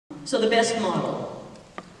So the best model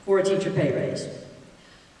for a teacher pay raise.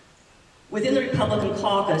 Within the Republican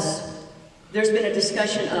caucus, there's been a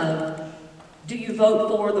discussion of, do you vote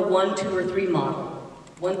for the 1, 2, or 3 model?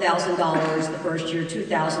 $1,000 the first year, $2,000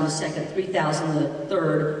 the second, $3,000 the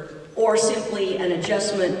third, or simply an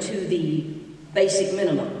adjustment to the basic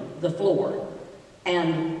minimum, the floor.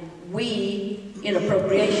 And we, in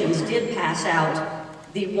appropriations, did pass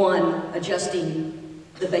out the one adjusting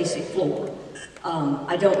the basic floor.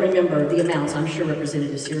 I don't remember the amounts, I'm sure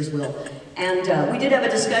Representative Sears will. And we did have a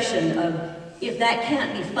discussion of, if that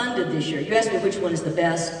can't be funded this year, you asked me which one is the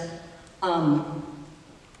best.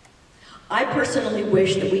 I personally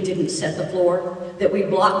wish that we didn't set the floor, that we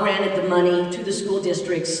block granted the money to the school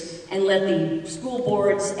districts and let the school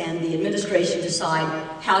boards and the administration decide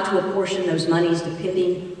how to apportion those monies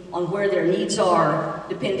depending on where their needs are,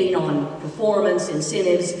 depending on performance,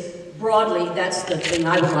 incentives. Broadly, that's the thing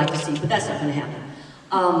I would like to see, but that's not going to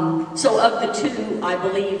happen. So of the two, I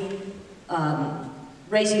believe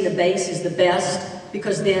raising the base is the best,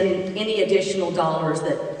 because then any additional dollars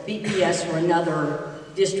that BPS or another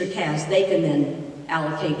district has, they can then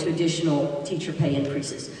allocate to additional teacher pay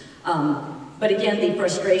increases. But again, the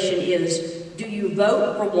frustration is, do you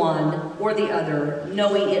vote for one or the other,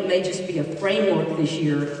 knowing it may just be a framework this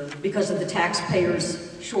year because of the taxpayers'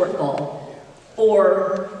 shortfall?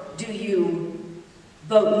 Or do you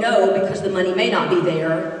vote no because the money may not be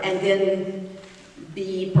there, and then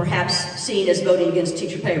be perhaps seen as voting against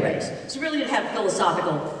teacher pay raise? So really to have a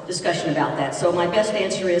philosophical discussion about that. So my best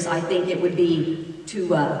answer is, I think it would be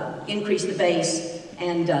to increase the base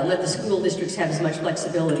and let the school districts have as much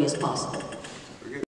flexibility as possible.